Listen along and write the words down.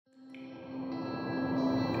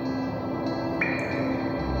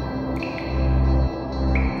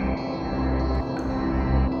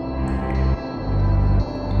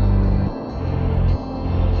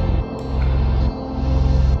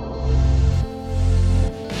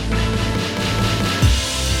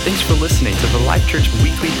Thanks for listening to the Life Church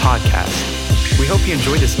Weekly Podcast. We hope you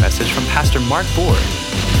enjoyed this message from Pastor Mark Boer.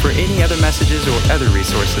 For any other messages or other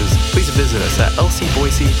resources, please visit us at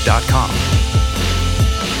lcboise.com.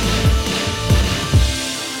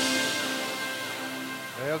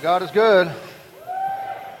 Well, God is good.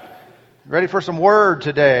 Ready for some word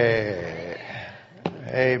today?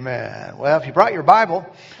 Amen. Well, if you brought your Bible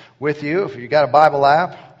with you, if you got a Bible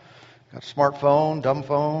app, got a smartphone, dumb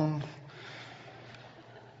phone,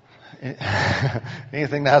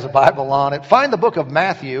 anything that has a Bible on it, find the book of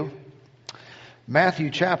Matthew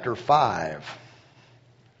chapter 5.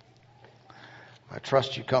 I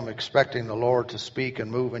trust you come expecting the Lord to speak and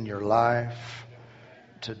move in your life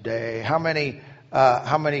today. How many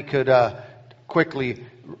could quickly,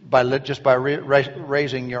 by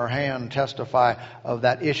raising your hand, testify of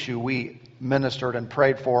that issue we ministered and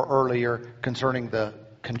prayed for earlier concerning the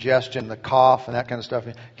congestion, the cough, and that kind of stuff?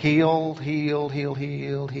 Healed.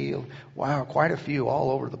 Wow, quite a few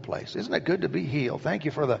all over the place. Isn't it good to be healed? Thank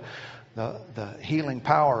you for the healing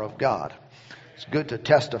power of God. It's good to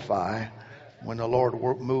testify when the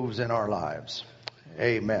Lord moves in our lives.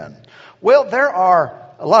 Amen. Well, there are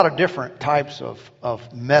a lot of different types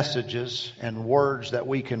of messages and words that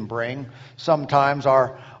we can bring. Sometimes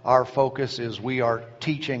our focus is we are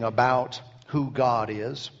teaching about who God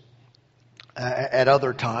is. At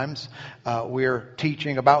other times, we're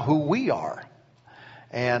teaching about who we are.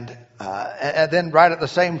 And then right at the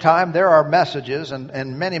same time, there are messages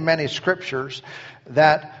and many scriptures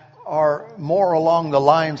that are more along the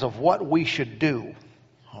lines of what we should do.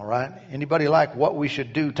 All right? Anybody like what we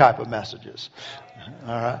should do type of messages?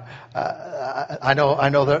 All right. I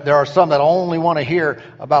know there are some that only want to hear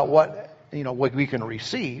about what we can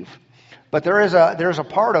receive, but there's a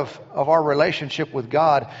part of our relationship with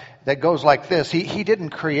God that goes like this. He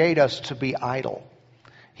didn't create us to be idle.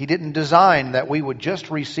 He didn't design that we would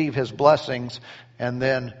just receive His blessings and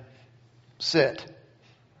then sit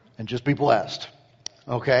and just be blessed.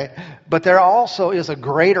 Okay? But there also is a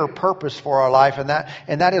greater purpose for our life, and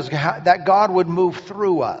that is that God would move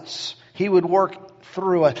through us. He would work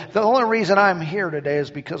through us. The only reason I'm here today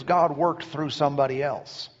is because God worked through somebody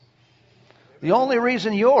else. The only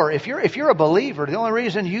reason if you're a believer, the only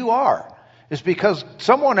reason you are is because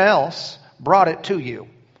someone else brought it to you.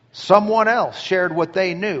 Someone else shared what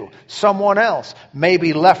they knew. Someone else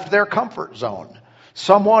maybe left their comfort zone.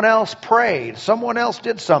 Someone else prayed. Someone else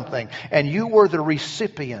did something. And you were the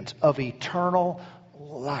recipient of eternal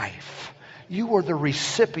life. You were the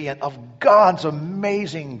recipient of God's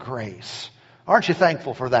amazing grace. Aren't you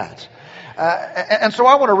thankful for that? And so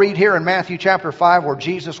I want to read here in Matthew chapter 5 where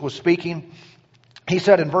Jesus was speaking. He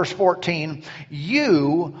said in verse 14,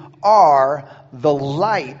 "You are the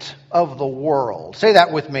light of the world." Say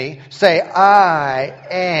that with me. Say, "I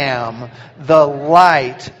am the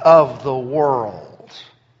light of the world."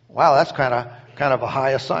 Wow, that's kind of a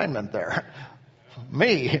high assignment there.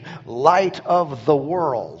 Me, light of the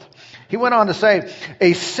world. He went on to say,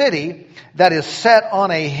 "A city that is set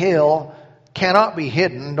on a hill cannot be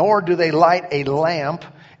hidden, nor do they light a lamp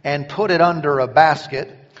and put it under a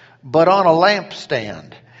basket, but on a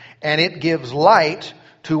lampstand, and it gives light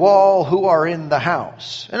to all who are in the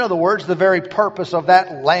house." In other words, the very purpose of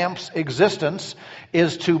that lamp's existence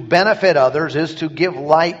is to benefit others, is to give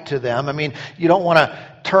light to them. I mean, you don't want to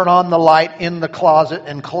turn on the light in the closet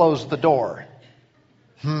and close the door.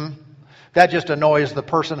 That just annoys the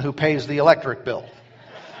person who pays the electric bill.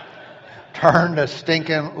 Turn the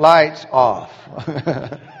stinking lights off.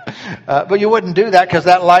 But you wouldn't do that because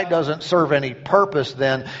that light doesn't serve any purpose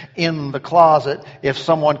then in the closet if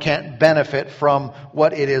someone can't benefit from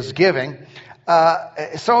what it is giving.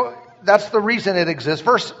 So that's the reason it exists.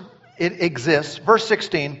 Verse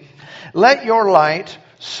 16, "Let your light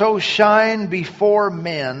so shine before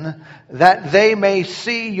men that they may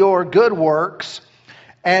see your good works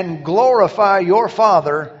and glorify your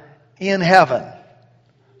Father in heaven."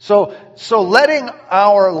 So letting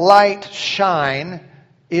our light shine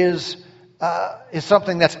is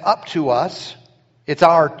something that's up to us. It's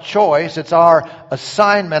our choice. It's our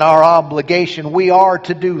assignment, our obligation. We are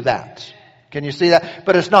to do that. Can you see that?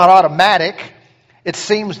 But it's not automatic. It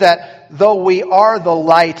seems that though we are the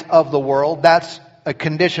light of the world, that's a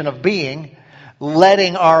condition of being.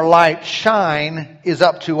 Letting our light shine is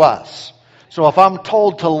up to us. So if I'm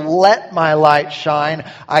told to let my light shine,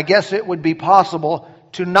 I guess it would be possible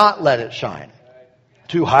to not let it shine.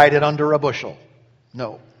 To hide it under a bushel.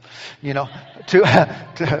 No. To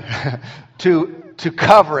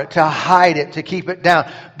cover it, to hide it, to keep it down.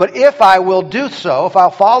 But if I will do so, if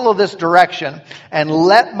I'll follow this direction and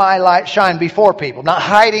let my light shine before people, not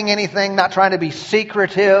hiding anything, not trying to be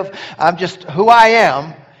secretive, I'm just who I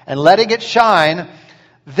am, and letting it shine,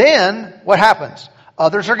 then what happens?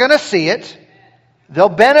 Others are going to see it. They'll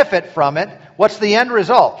benefit from it. What's the end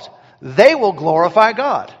result? They will glorify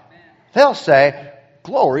God. They'll say,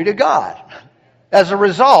 glory to God, as a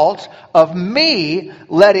result of me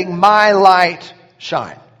letting my light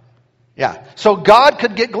shine. Yeah. So God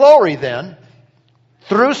could get glory then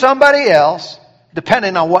through somebody else,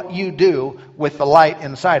 depending on what you do with the light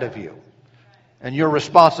inside of you. And your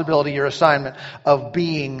responsibility, your assignment of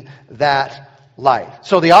being that light.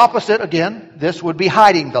 So the opposite, again, this would be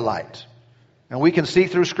hiding the light. And we can see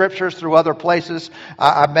through scriptures, through other places.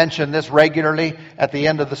 I mention this regularly at the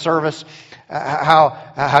end of the service.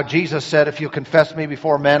 How Jesus said, if you confess me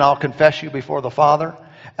before men, I'll confess you before the Father.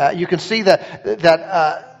 You can see that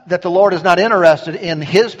the Lord is not interested in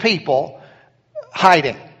His people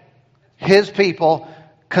hiding. His people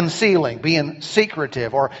concealing, being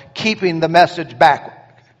secretive, or keeping the message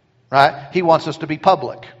back. Right? He wants us to be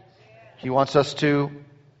public. He wants us to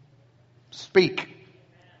speak.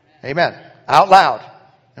 Amen. Out loud,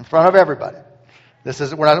 in front of everybody.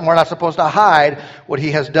 We're not supposed to hide what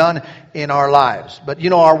He has done in our lives. But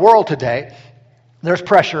our world today, there's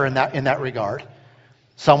pressure in that regard.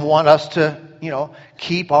 Some want us to,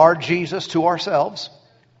 keep our Jesus to ourselves.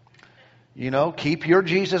 Keep your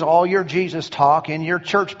Jesus, all your Jesus talk in your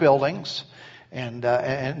church buildings, and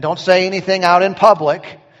don't say anything out in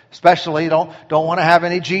public. Especially don't want to have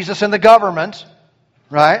any Jesus in the government,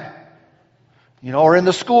 right? Or in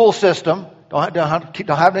the school system. Don't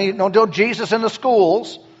have any Jesus in the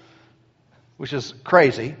schools, which is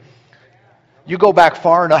crazy. You go back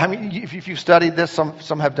far enough. I mean, if you've studied this,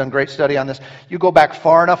 some have done great study on this. You go back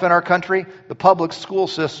far enough in our country, the public school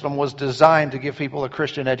system was designed to give people a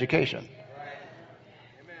Christian education.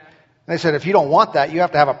 And they said, if you don't want that, you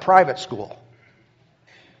have to have a private school.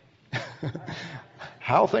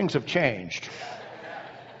 How things have changed.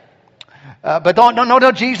 But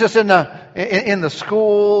don't Jesus in the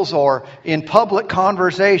schools or in public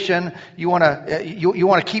conversation. You want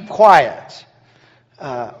to keep quiet.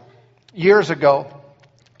 Years ago,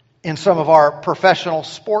 in some of our professional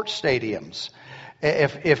sports stadiums,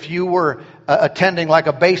 if you were attending like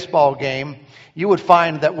a baseball game, you would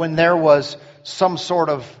find that when there was some sort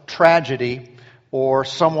of tragedy or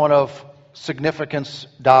someone of significance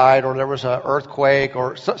died, or there was an earthquake,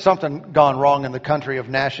 or something gone wrong in the country of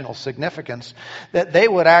national significance, that they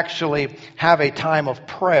would actually have a time of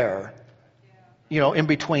prayer, in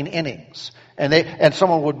between innings. And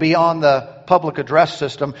someone would be on the public address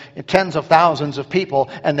system, tens of thousands of people,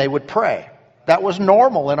 and they would pray. That was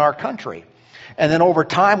normal in our country. And then over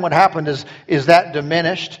time, what happened is that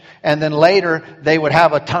diminished, and then later they would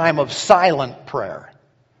have a time of silent prayer.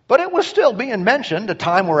 But it was still being mentioned, a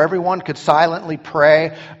time where everyone could silently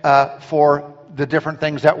pray for the different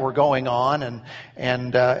things that were going on, and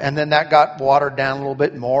then that got watered down a little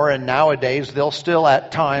bit more. And nowadays, they'll still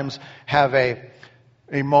at times have a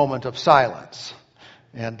moment of silence,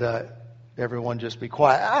 and everyone just be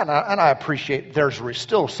quiet. And I appreciate there's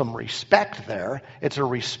still some respect there. It's a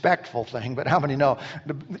respectful thing. But how many know?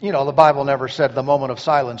 The Bible never said the moment of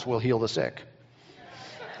silence will heal the sick.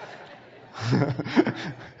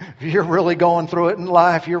 If you're really going through it in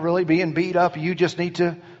life, you're really being beat up, you just need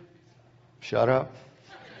to shut up.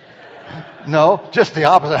 No, just the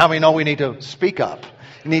opposite. How many know we need to speak up?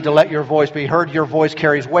 You need to let your voice be heard. Your voice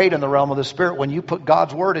carries weight in the realm of the Spirit. When you put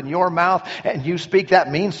God's Word in your mouth and you speak,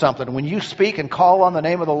 that means something. When you speak and call on the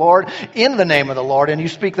name of the Lord, in the name of the Lord, and you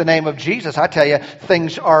speak the name of Jesus, I tell you,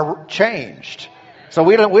 things are changed. So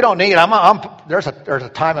we don't need. There's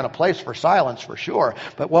a time and a place for silence for sure.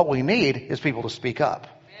 But what we need is people to speak up.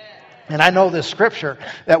 And I know this scripture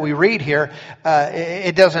that we read here,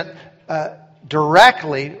 it doesn't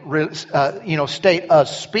directly, state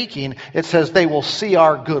us speaking. It says they will see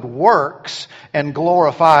our good works and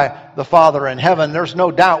glorify the Father in heaven. There's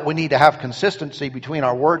no doubt we need to have consistency between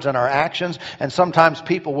our words and our actions. And sometimes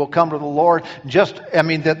people will come to the Lord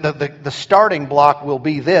the starting block will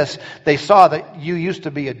be this. They saw that you used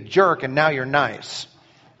to be a jerk and now you're nice.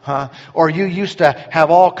 Or you used to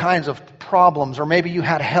have all kinds of problems, or maybe you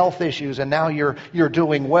had health issues and now you're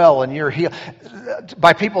doing well and you're healed.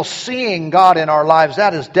 By people seeing God in our lives,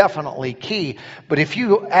 that is definitely key. But if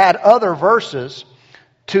you add other verses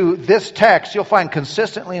to this text, you'll find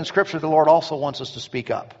consistently in Scripture the Lord also wants us to speak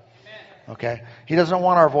up. Okay? He doesn't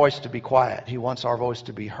want our voice to be quiet. He wants our voice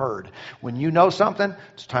to be heard. When you know something,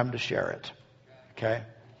 it's time to share it. Okay?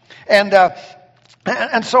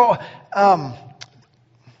 And so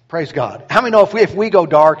praise God. How many know if we go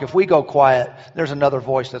dark, if we go quiet, there's another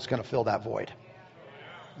voice that's going to fill that void?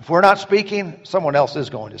 If we're not speaking, someone else is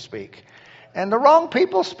going to speak. And the wrong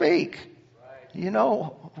people speak.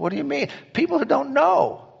 What do you mean? People who don't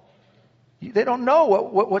know. They don't know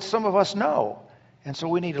what some of us know. And so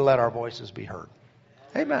we need to let our voices be heard.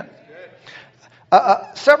 Amen.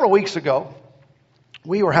 Several weeks ago,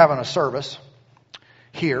 we were having a service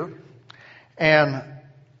here. And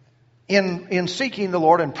in seeking the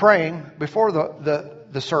Lord and praying before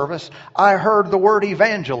the service, I heard the word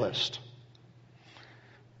evangelist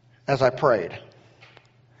as I prayed.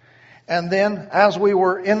 And then as we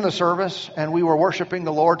were in the service and we were worshiping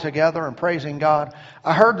the Lord together and praising God,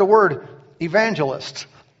 I heard the word evangelist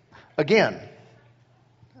again.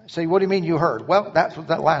 Say, what do you mean you heard? Well, that's what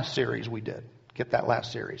that last series we did. Get that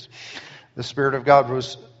last series. The Spirit of God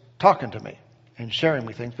was talking to me and sharing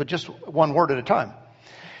me things, but just one word at a time.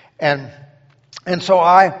 And so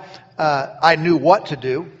I knew what to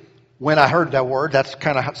do when I heard that word. That's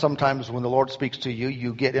kind of sometimes when the Lord speaks to you,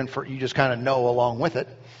 you just kind of know along with it.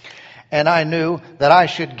 And I knew that I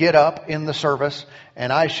should get up in the service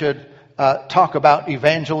and I should talk about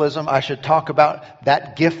evangelism. I should talk about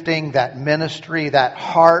that gifting, that ministry, that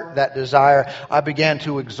heart, that desire. I began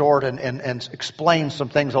to exhort and explain some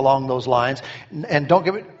things along those lines. And don't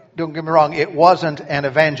get me wrong, it wasn't an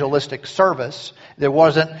evangelistic service. There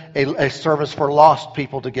wasn't a service for lost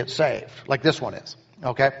people to get saved, like this one is.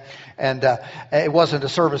 Okay? And it wasn't a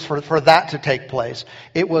service for that to take place.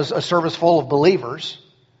 It was a service full of believers,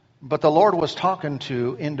 but the Lord was talking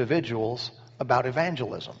to individuals about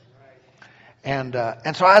evangelism. And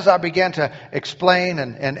so as I began to explain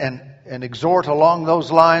and exhort along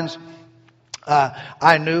those lines,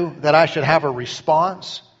 I knew that I should have a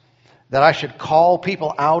response, that I should call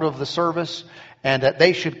people out of the service, and that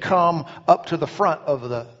they should come up to the front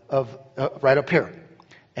of right up here,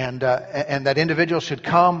 and that individuals should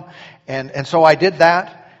come, and so I did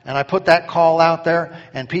that. And I put that call out there,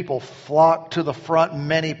 and people flocked to the front.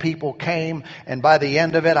 Many people came, and by the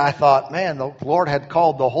end of it, I thought, man, the Lord had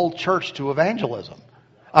called the whole church to evangelism.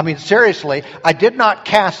 I mean, seriously, I did not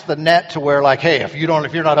cast the net to where, like, hey, if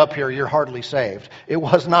you're not up here, you're hardly saved. It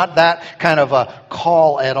was not that kind of a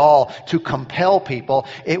call at all to compel people.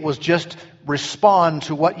 It was just respond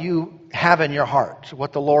to what you have in your heart,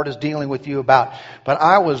 what the Lord is dealing with you about. But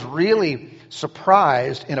I was really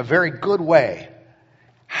surprised in a very good way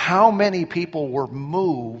how many people were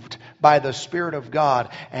moved by the Spirit of God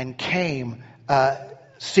and came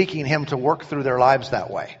seeking Him to work through their lives that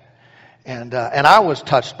way. And I was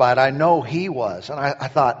touched by it. I know He was. And I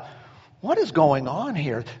thought, what is going on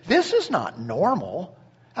here? This is not normal.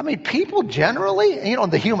 I mean, people generally,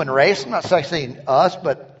 the human race, I'm not saying us,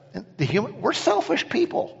 but we're selfish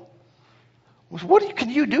people. What can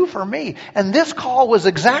you do for me? And this call was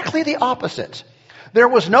exactly the opposite. There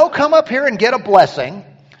was no come up here and get a blessing.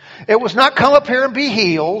 It was not come up here and be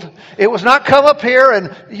healed. It was not come up here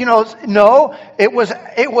and, no. It was,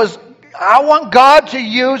 I want God to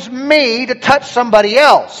use me to touch somebody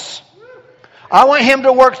else. I want Him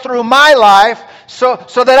to work through my life so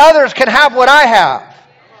that others can have what I have.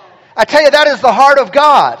 I tell you, that is the heart of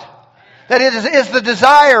God. That is the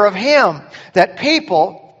desire of Him, that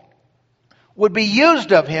people would be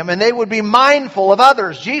used of Him and they would be mindful of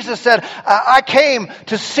others. Jesus said, I came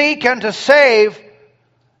to seek and to save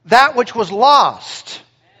that which was lost.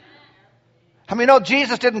 I mean,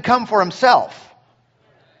 Jesus didn't come for Himself.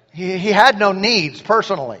 He had no needs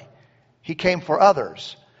personally. He came for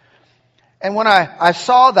others. And when I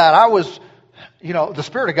saw that, I was, the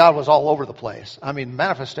Spirit of God was all over the place. I mean,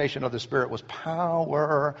 manifestation of the Spirit was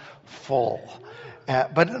powerful.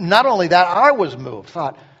 But not only that, I was moved.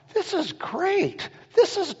 Thought, this is great.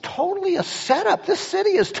 This is totally a setup. This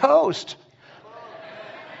city is toast.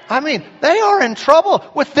 I mean, they are in trouble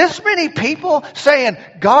with this many people saying,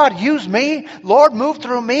 God, use me. Lord, move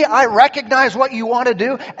through me. I recognize what you want to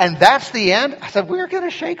do. And that's the end. I said, we're going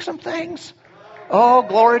to shake some things. Oh,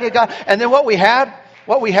 glory to God. And then what we had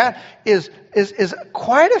is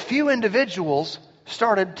quite a few individuals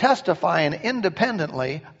started testifying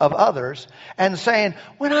independently of others and saying,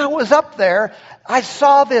 when I was up there, I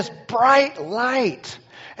saw this bright light.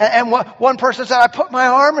 And one person said, I put my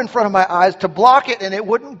arm in front of my eyes to block it and it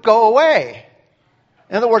wouldn't go away.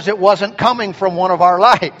 In other words, it wasn't coming from one of our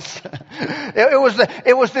lights.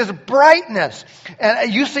 It was this brightness.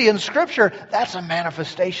 And you see in Scripture, that's a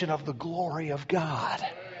manifestation of the glory of God.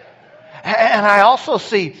 And I also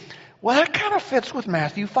see, well, that kind of fits with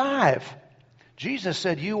Matthew 5. Jesus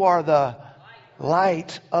said, you are the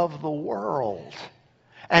light of the world.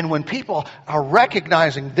 And when people are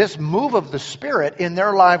recognizing this move of the Spirit in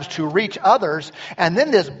their lives to reach others, and then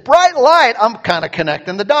this bright light, I'm kind of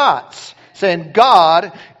connecting the dots, saying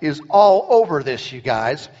God is all over this, you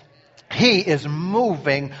guys. He is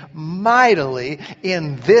moving mightily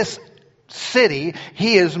in this city.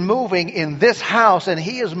 He is moving in this house, and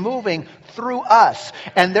He is moving through us.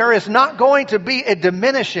 And there is not going to be a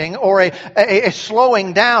diminishing or a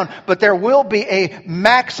slowing down, but there will be a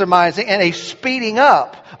maximizing and a speeding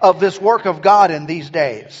up of this work of God in these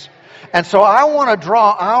days. And so I want to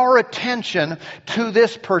draw our attention to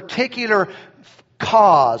this particular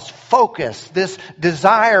cause, focus, this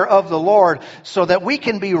desire of the Lord, so that we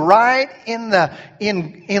can be right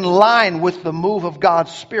in line with the move of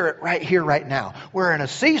God's Spirit right here, right now. We're in a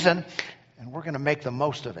season, and we're going to make the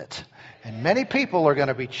most of it. And many people are going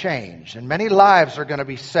to be changed, and many lives are going to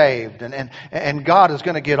be saved, and God is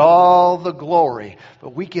going to get all the glory,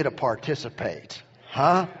 but we get to participate.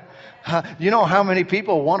 You know how many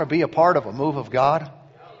people want to be a part of a move of God?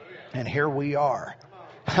 And here we are.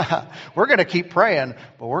 We're going to keep praying,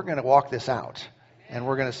 but we're going to walk this out. And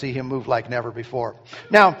we're going to see Him move like never before.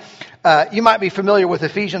 Now, you might be familiar with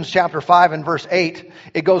Ephesians chapter 5 and verse 8.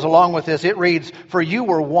 It goes along with this. It reads, "For you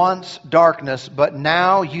were once darkness, but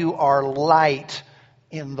now you are light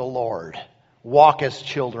in the Lord. Walk as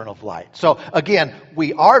children of light." So again,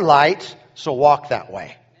 we are light, so walk that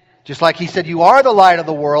way. Just like He said, you are the light of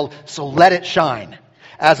the world, so let it shine.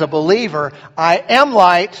 As a believer, I am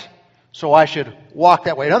light, so I should walk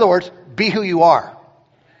that way. In other words, be who you are.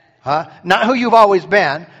 Not who you've always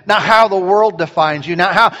been, not how the world defines you,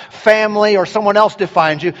 not how family or someone else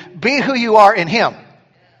defines you. Be who you are in Him.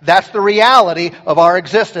 That's the reality of our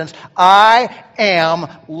existence. I am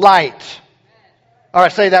light. All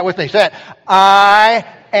right, say that with me. Say it. I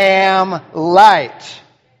am light.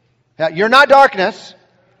 Now, you're not darkness.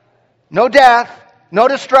 No death, no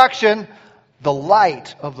destruction, the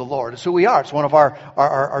light of the Lord. It's who we are. It's one of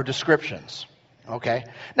our descriptions. Okay?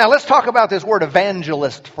 Now let's talk about this word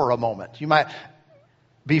evangelist for a moment. You might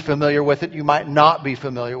be familiar with it. You might not be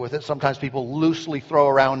familiar with it. Sometimes people loosely throw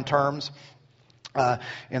around terms.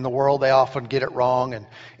 In the world, they often get it wrong. And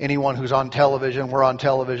anyone who's on television, we're on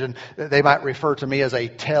television, they might refer to me as a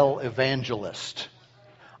tell-evangelist.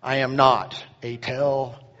 I am not a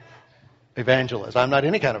tell-evangelist. I'm not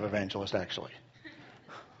any kind of evangelist, actually.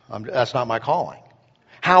 That's not my calling.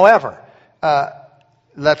 However,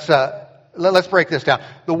 let's break this down.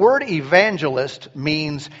 The word evangelist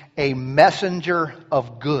means a messenger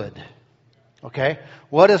of good. Okay?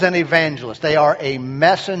 What is an evangelist? They are a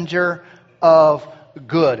messenger of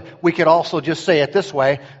good. We could also just say it this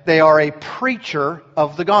way. They are a preacher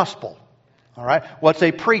of the gospel. All right? What's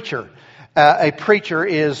a preacher? A preacher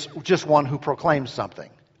is just one who proclaims something.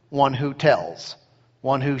 One who tells.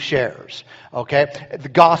 One who shares. Okay? The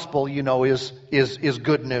gospel, you know, is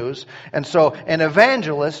good news. And so an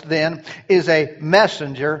evangelist then is a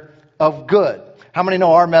messenger of good. How many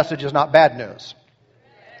know our message is not bad news?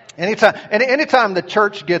 Anytime the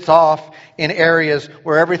church gets off in areas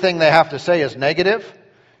where everything they have to say is negative,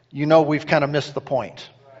 you know we've kind of missed the point.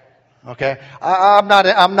 Okay? I'm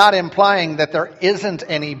not implying that there isn't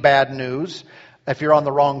any bad news if you're on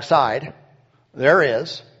the wrong side. There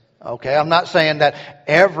is. Okay? I'm not saying that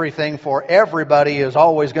everything for everybody is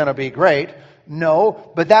always going to be great.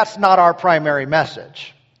 No, but that's not our primary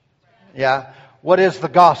message. Yeah? What is the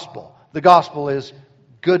gospel? The gospel is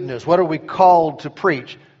good news. What are we called to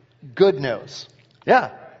preach? Good news.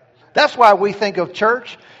 Yeah. That's why we think of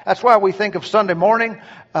church. That's why we think of Sunday morning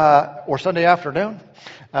or Sunday afternoon.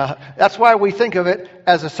 That's why we think of it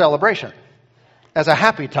as a celebration, as a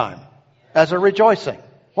happy time, as a rejoicing.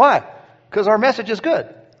 Why? Because our message is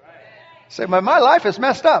good. Say, my life is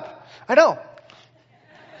messed up. I know.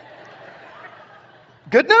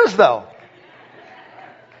 Good news, though.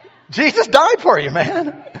 Jesus died for you,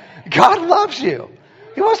 man. God loves you.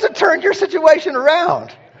 He wants to turn your situation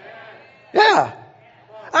around. Yeah.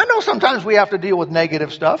 I know sometimes we have to deal with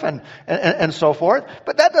negative stuff and so forth,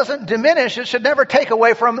 but that doesn't diminish. It should never take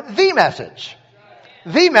away from the message.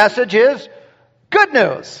 The message is good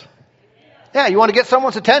news. Yeah, you want to get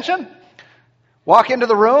someone's attention? Walk into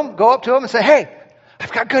the room, go up to them and say, "Hey,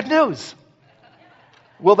 I've got good news."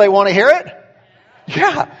 Will they want to hear it?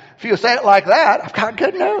 Yeah. If you say it like that, "I've got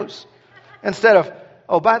good news." Instead of,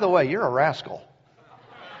 "Oh, by the way, you're a rascal."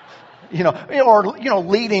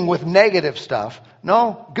 Leading with negative stuff.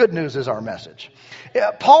 No, good news is our message.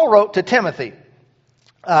 Paul wrote to Timothy,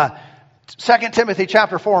 2 Timothy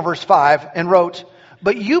chapter 4 verse 5, and wrote,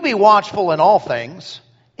 "But you be watchful in all things,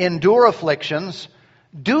 endure afflictions,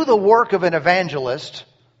 do the work of an evangelist,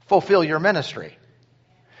 fulfill your ministry."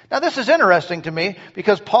 Now this is interesting to me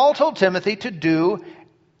because Paul told Timothy to do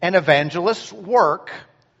an evangelist's work,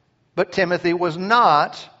 but Timothy was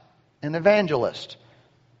not an evangelist.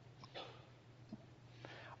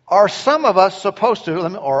 Are some of us supposed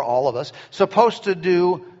to, or all of us, supposed to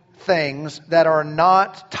do things that are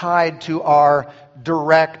not tied to our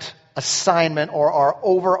direct assignment or our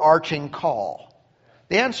overarching call?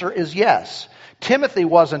 The answer is yes. Timothy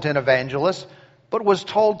wasn't an evangelist, but was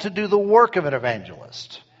told to do the work of an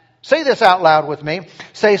evangelist. Say this out loud with me.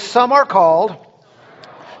 Say, some are called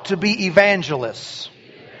to be evangelists.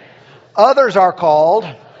 Others are called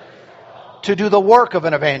to do the work of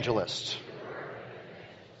an evangelist.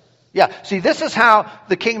 Yeah, see, this is how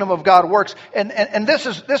the kingdom of God works. And this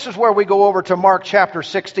is where we go over to Mark chapter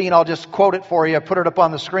 16. I'll just quote it for you, put it up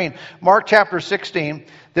on the screen. Mark chapter 16.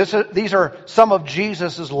 These are some of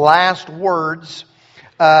Jesus' last words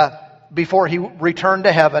before he returned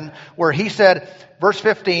to heaven, where he said, verse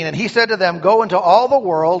 15, and he said to them, go into all the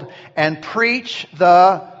world and preach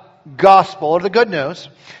the gospel, or the good news,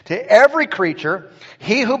 to every creature.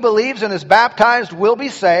 He who believes and is baptized will be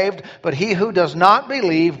saved, but he who does not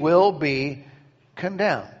believe will be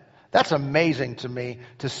condemned. That's amazing to me,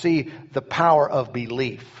 to see the power of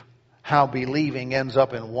belief, how believing ends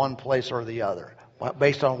up in one place or the other.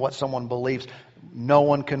 Based on what someone believes, no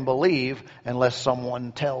one can believe unless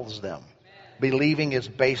someone tells them. Believing is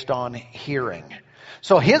based on hearing.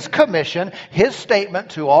 So his commission, his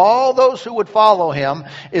statement to all those who would follow him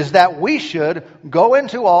is that we should go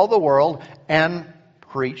into all the world and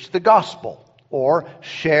preach the gospel, or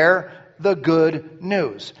share the good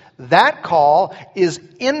news. That call is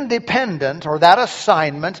independent, or that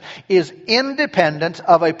assignment is independent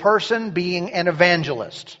of a person being an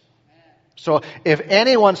evangelist. So if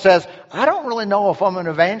anyone says, I don't really know if I'm an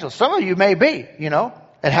evangelist, some of you may be,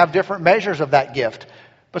 and have different measures of that gift.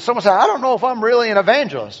 But someone says, I don't know if I'm really an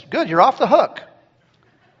evangelist. Good, you're off the hook.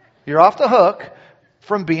 You're off the hook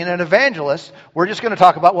from being an evangelist. We're just going to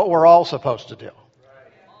talk about what we're all supposed to do.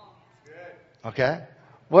 Okay?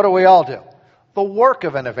 What do we all do? The work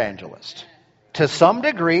of an evangelist. To some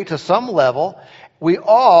degree, to some level, we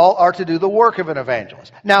all are to do the work of an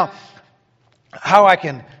evangelist. Now, how I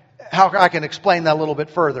can explain that a little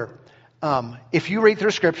bit further. If you read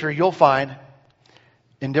through Scripture, you'll find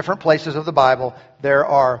in different places of the Bible, there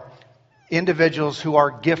are individuals who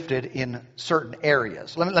are gifted in certain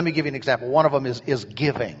areas. Let me give you an example. One of them is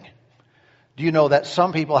giving. Do you know that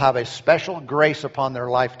some people have a special grace upon their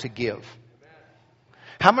life to give?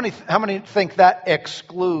 How many think that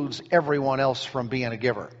excludes everyone else from being a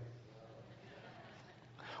giver?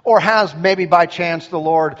 Or has maybe by chance the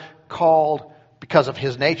Lord called, because of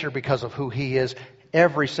his nature, because of who he is,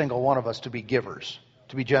 every single one of us to be givers,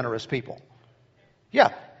 to be generous people?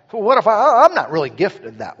 Yeah. So what if I'm not really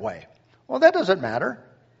gifted that way? Well, that doesn't matter.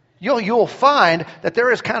 You'll find that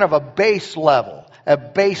there is kind of a base level, a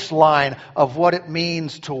baseline of what it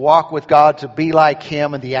means to walk with God, to be like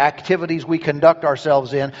him, and the activities we conduct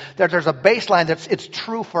ourselves in. There's a baseline it's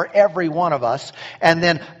true for every one of us. And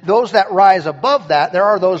then those that rise above that, there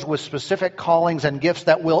are those with specific callings and gifts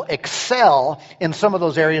that will excel in some of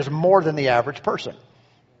those areas more than the average person.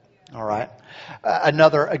 All right.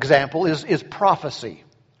 Another example is prophecy.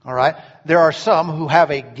 All right. There are some who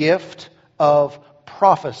have a gift of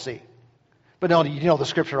prophecy. But no, the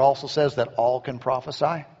Scripture also says that all can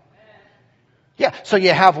prophesy. Yeah, so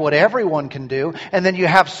you have what everyone can do, and then you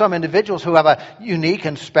have some individuals who have a unique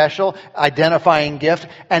and special identifying gift,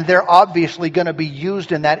 and they're obviously going to be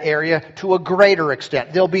used in that area to a greater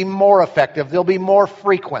extent. They'll be more effective. They'll be more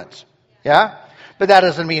frequent. Yeah? But that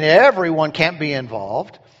doesn't mean everyone can't be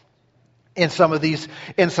involved in some of these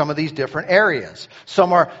different areas.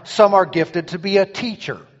 Some are gifted to be a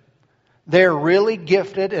teacher. They're really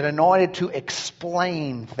gifted and anointed to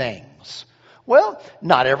explain things. Well,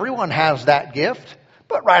 not everyone has that gift,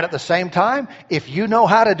 but right at the same time, if you know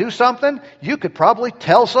how to do something, you could probably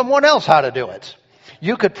tell someone else how to do it.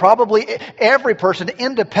 You could probably, every person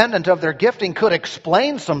independent of their gifting could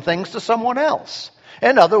explain some things to someone else.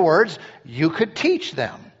 In other words, you could teach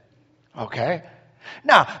them. Okay?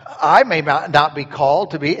 Now, I may not be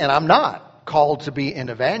called to be, and I'm not called to be an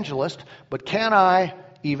evangelist, but can I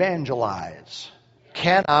evangelize?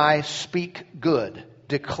 Can I speak good?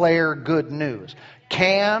 Declare good news?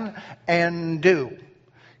 Can and do.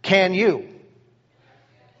 Can you?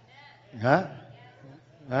 Huh?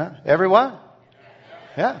 Everyone?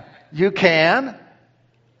 Yeah. You can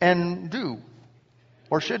and do,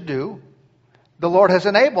 or should do. The Lord has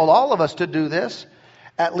enabled all of us to do this,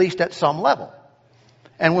 at least at some level.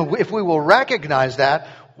 And if we will recognize that,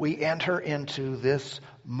 we enter into this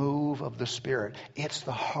move of the Spirit. It's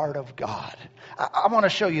the heart of God. I want to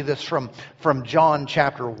show you this from John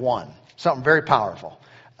chapter 1. Something very powerful.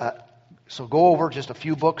 So go over just a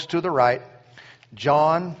few books to the right.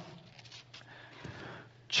 John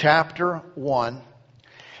chapter 1.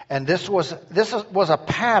 And this was a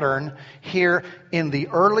pattern here in the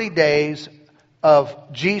early days of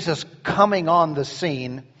Jesus coming on the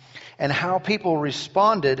scene and how people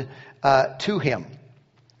responded to him.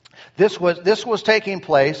 This was taking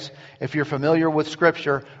place, if you're familiar with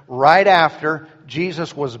Scripture, right after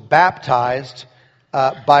Jesus was baptized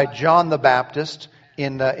by John the Baptist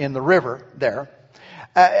in the river there.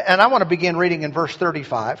 And I want to begin reading in verse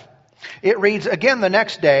 35. It reads, "Again the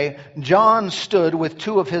next day, John stood with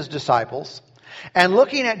two of his disciples, and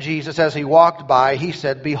looking at Jesus as he walked by, he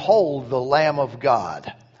said, 'Behold the Lamb of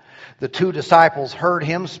God.' The two disciples heard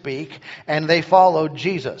him speak, and they followed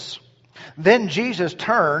Jesus. Then Jesus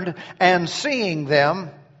turned, and seeing them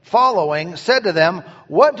following, said to them,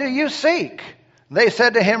 'What do you seek?' They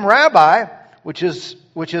said to him, 'Rabbi,' which is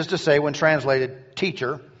to say, when translated,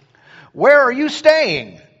 teacher, 'where are you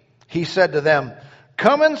staying?' He said to them,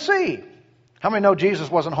 'Come and see.'" How many know Jesus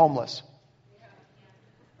wasn't homeless?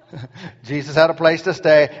 Jesus had a place to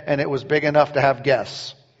stay, and it was big enough to have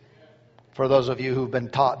guests. For those of you who've been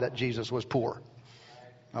taught that Jesus was poor.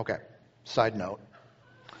 Okay, side note.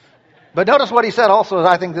 But notice what he said also,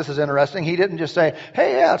 I think this is interesting. He didn't just say,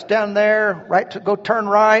 "Hey, yeah, it's down there, go turn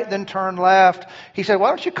right, then turn left." He said, "Why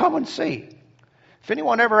don't you come and see?" If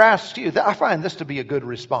anyone ever asks you, I find this to be a good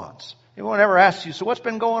response. If anyone ever asks you, "So what's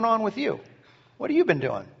been going on with you? What have you been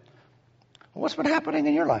doing? What's been happening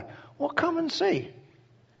in your life?" "Well, come and see.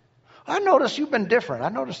 I notice you've been different. I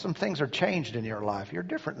notice some things are changed in your life. You're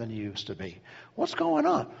different than you used to be. What's going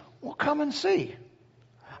on?" "Well, come and see."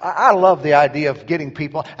 I love the idea of getting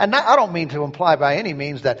people, and I don't mean to imply by any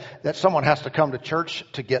means that someone has to come to church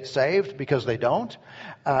to get saved, because they don't.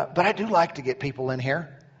 But I do like to get people in here,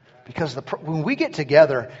 because when we get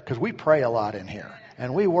together, because we pray a lot in here,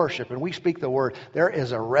 and we worship, and we speak the word, there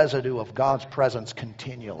is a residue of God's presence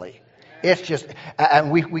continually. It's just, and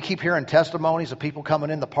we keep hearing testimonies of people coming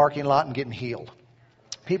in the parking lot and getting healed.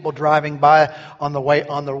 People driving by on the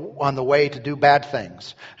way to do bad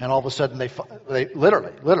things, and all of a sudden they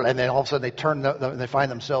literally, and then all of a sudden they turn and they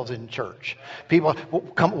find themselves in church. People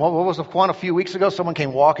come. What was the one a few weeks ago? Someone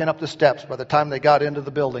came walking up the steps. By the time they got into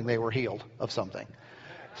the building, they were healed of something.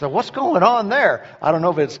 So what's going on there? I don't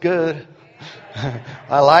know if it's good.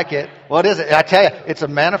 I like it. What is it? I tell you, it's a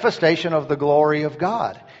manifestation of the glory of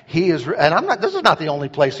God. He is, and this is not the only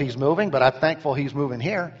place he's moving, but I'm thankful he's moving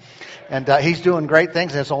here. And he's doing great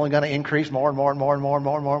things, and it's only going to increase more and more and more and more and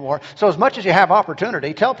more and more and more. So as much as you have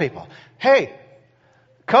opportunity, tell people, "Hey,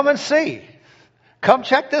 come and see. Come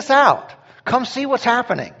check this out. Come see what's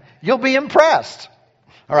happening. You'll be impressed."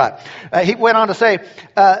 All right. He went on to say,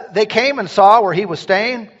 "They came and saw where he was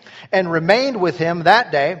staying and remained with him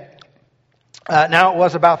that day. Now it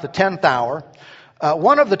was about the 10th hour.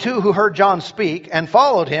 One of the two who heard John speak and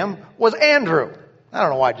followed him was Andrew." I don't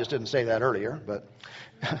know why I just didn't say that earlier, but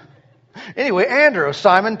anyway, Andrew,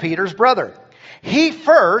 Simon Peter's brother. He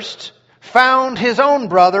first found his own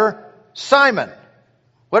brother, Simon.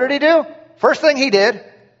 What did he do? First thing he did,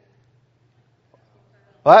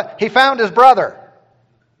 what? He found his brother.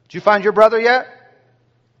 Did you find your brother yet?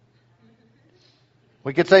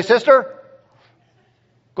 We could say, "Sister,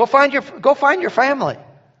 go find your family.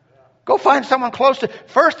 Go find someone close to."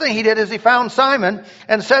 First thing he did is he found Simon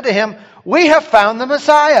and said to him, "We have found the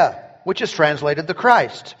Messiah," which is translated the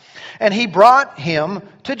Christ. And he brought him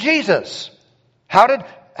to Jesus. How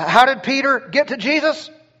did Peter get to Jesus?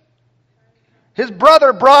 His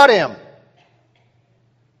brother brought him.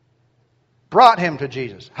 Brought him to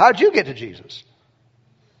Jesus. How'd you get to Jesus?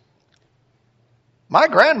 My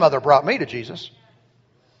grandmother brought me to Jesus.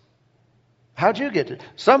 How'd you get to?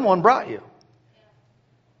 Someone brought you.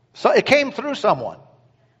 So it came through someone.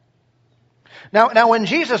 Now when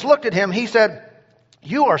Jesus looked at him, he said,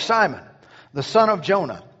 "You are Simon, the son of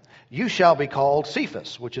Jonah. You shall be called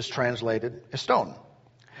Cephas," which is translated a stone.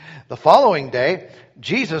 The following day,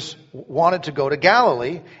 Jesus wanted to go to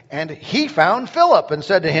Galilee, and he found Philip and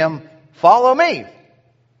said to him, "Follow me."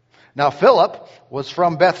 Now Philip was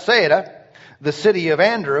from Bethsaida, the city of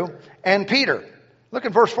Andrew and Peter. Look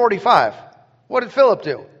at verse 45. What did Philip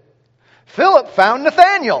do? Philip found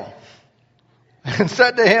Nathanael and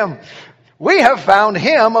said to him, "We have found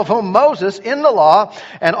him of whom Moses in the law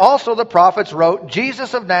and also the prophets wrote,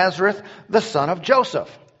 Jesus of Nazareth, the son of Joseph."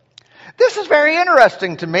 This is very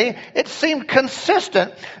interesting to me. It seemed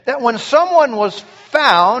consistent that when someone was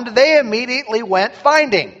found, they immediately went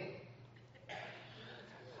finding.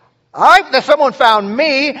 Someone found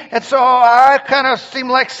me, and so I kind of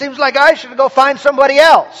seems like I should go find somebody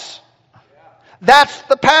else. That's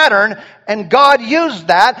the pattern, and God used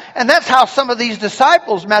that, and that's how some of these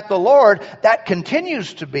disciples met the Lord. That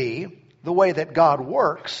continues to be the way that God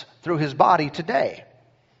works through His body today.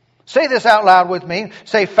 Say this out loud with me.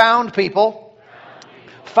 Say, found people,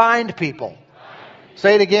 find people.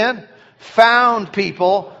 Say it again. Found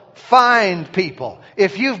people, find people.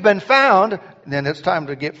 If you've been found, then it's time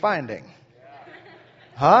to get finding.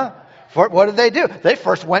 Huh? What did they do? They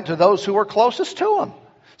first went to those who were closest to them.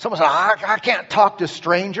 Someone said, I can't talk to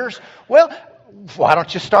strangers. Well, why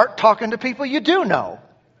don't you start talking to people you do know?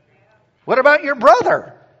 What about your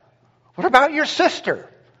brother? What about your sister?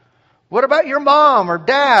 What about your mom or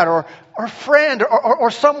dad or friend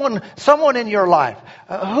or someone in your life?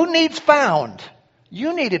 Who needs found?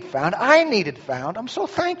 You needed found. I needed found. I'm so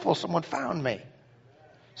thankful someone found me.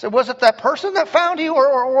 So was it that person that found you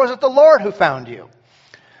or was it the Lord who found you?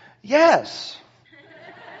 Yes.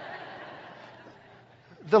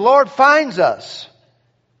 The Lord finds us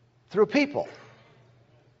through people.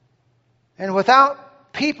 And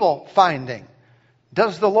without people finding,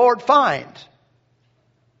 does the Lord find?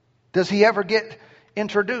 Does He ever get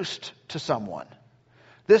introduced to someone?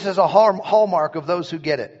 This is a hallmark of those who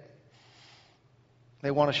get it.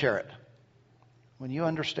 They want to share it. When you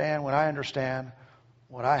understand, when I understand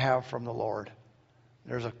what I have from the Lord,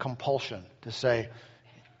 there's a compulsion to say,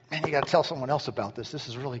 man, you got to tell someone else about this. This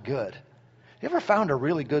is really good. You ever found a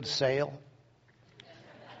really good sale?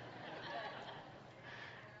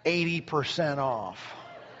 80% off.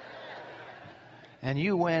 And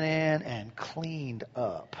you went in and cleaned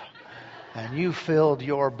up. And you filled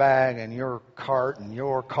your bag and your cart and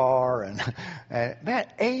your car. And man,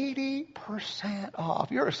 80%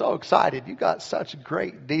 off. You're so excited. You got such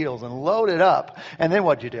great deals and loaded up. And then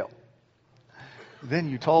what'd you do? Then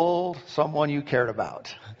you told someone you cared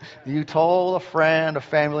about. You told a friend, a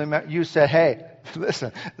family member. You said, hey,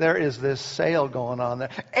 listen, there is this sale going on there.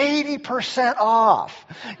 80% off.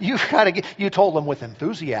 You've got to get. You told them with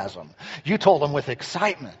enthusiasm. You told them with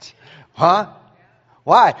excitement. Huh?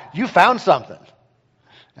 Why? You found something.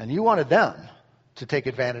 And you wanted them to take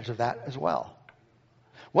advantage of that as well.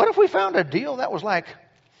 What if we found a deal that was like,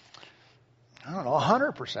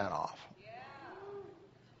 100% off?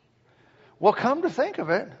 Well, come to think of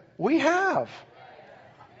it, we have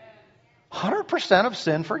 100% of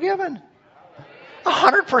sin forgiven.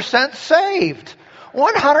 100% saved.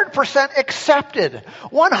 100% accepted.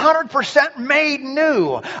 100% made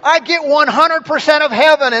new. I get 100% of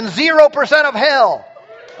heaven and 0% of hell.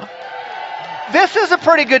 This is a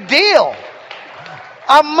pretty good deal.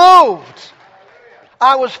 I'm moved.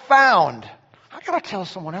 I was found. I got to tell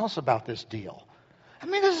someone else about this deal. I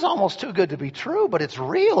mean, this is almost too good to be true, but it's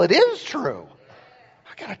real. It is true.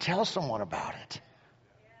 I got to tell someone about it.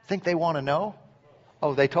 Think they want to know?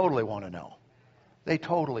 Oh, they totally want to know. They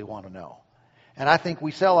totally want to know. And I think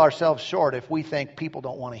we sell ourselves short if we think people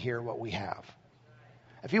don't want to hear what we have.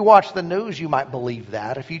 If you watch the news, you might believe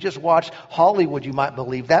that. If you just watch Hollywood, you might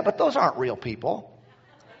believe that. But those aren't real people.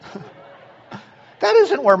 That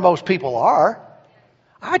isn't where most people are.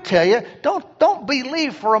 I tell you, don't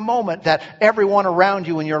believe for a moment that everyone around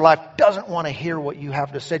you in your life doesn't want to hear what you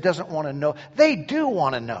have to say, doesn't want to know. They do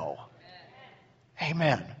want to know.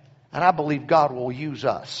 Amen. And I believe God will use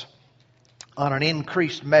us on an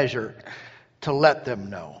increased measure to let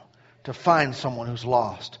them know, to find someone who's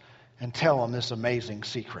lost and tell them this amazing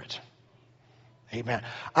secret. Amen.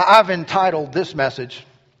 I've entitled this message,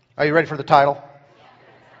 are you ready for the title?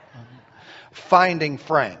 Finding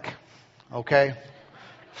Frank. Okay?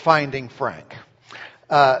 Finding Frank.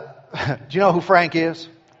 Do you know who Frank is?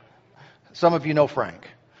 Some of you know Frank.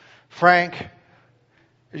 Frank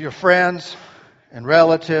is your friends and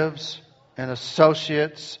relatives and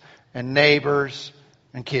associates and neighbors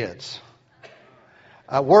and kids.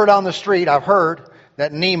 Word on the street, I've heard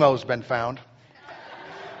that Nemo's been found.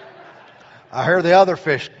 I heard the other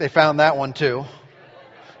fish, they found that one too.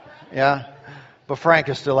 Yeah, but Frank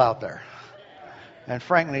is still out there. And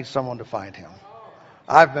Frank needs someone to find him.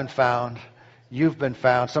 I've been found. You've been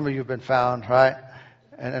found. Some of you have been found, right?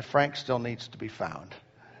 And Frank still needs to be found.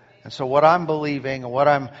 And so what I'm believing and what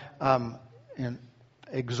I'm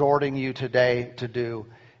exhorting you today to do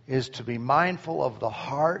is to be mindful of the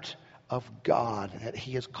heart of God, that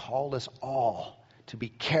He has called us all to be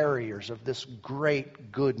carriers of this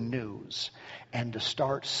great good news and to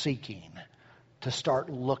start seeking, to start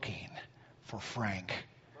looking for Frank.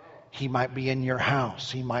 He might be in your house.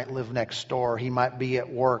 He might live next door. He might be at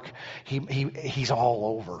work. He's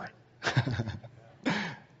all over.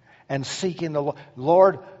 And seeking the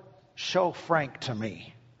Lord, show Frank to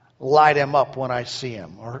me. Light him up when I see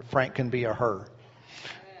him. Or Frank can be a her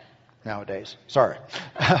nowadays. Sorry.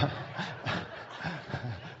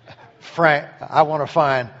 Frank, I want to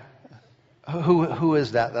find who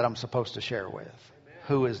is that I'm supposed to share with?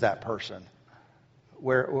 Who is that person?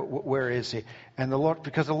 Where is he? And the Lord,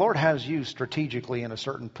 because the Lord has you strategically in a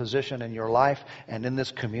certain position in your life and in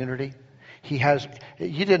this community. He has,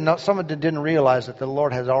 you didn't know, someone didn't realize that the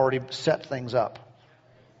Lord has already set things up.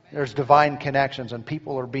 There's divine connections and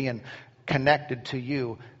people are being connected to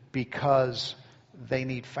you because they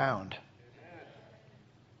need found.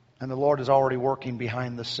 And the Lord is already working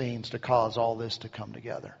behind the scenes to cause all this to come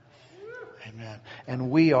together. Amen. And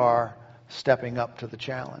we are stepping up to the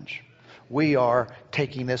challenge. We are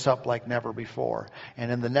taking this up like never before.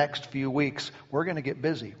 And in the next few weeks, we're going to get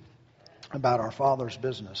busy about our Father's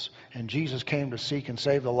business. And Jesus came to seek and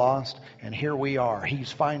save the lost. And here we are.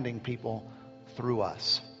 He's finding people through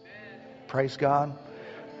us. Praise God.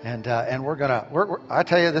 And I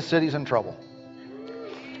tell you, this city's in trouble.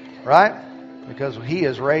 Right? Because He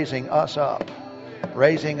is raising us up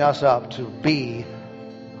to be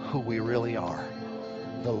who we really are.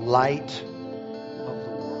 The light of the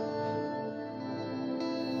world.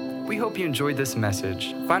 We hope you enjoyed this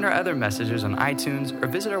message. Find our other messages on iTunes or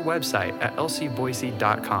visit our website at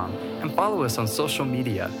lcboise.com and follow us on social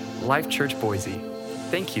media, Life Church Boise.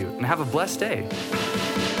 Thank you and have a blessed day.